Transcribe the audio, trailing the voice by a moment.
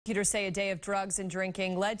Prosecutors say a day of drugs and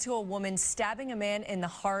drinking led to a woman stabbing a man in the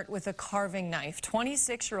heart with a carving knife.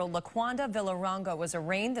 26-year-old Laqwanda Villaronga was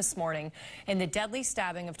arraigned this morning in the deadly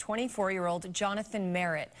stabbing of 24-year-old Jonathan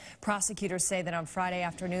Merritt. Prosecutors say that on Friday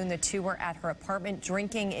afternoon, the two were at her apartment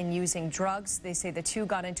drinking and using drugs. They say the two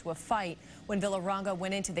got into a fight when Villaronga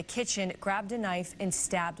went into the kitchen, grabbed a knife, and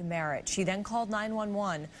stabbed Merritt. She then called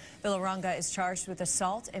 911. Villaronga is charged with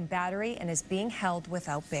assault and battery and is being held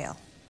without bail.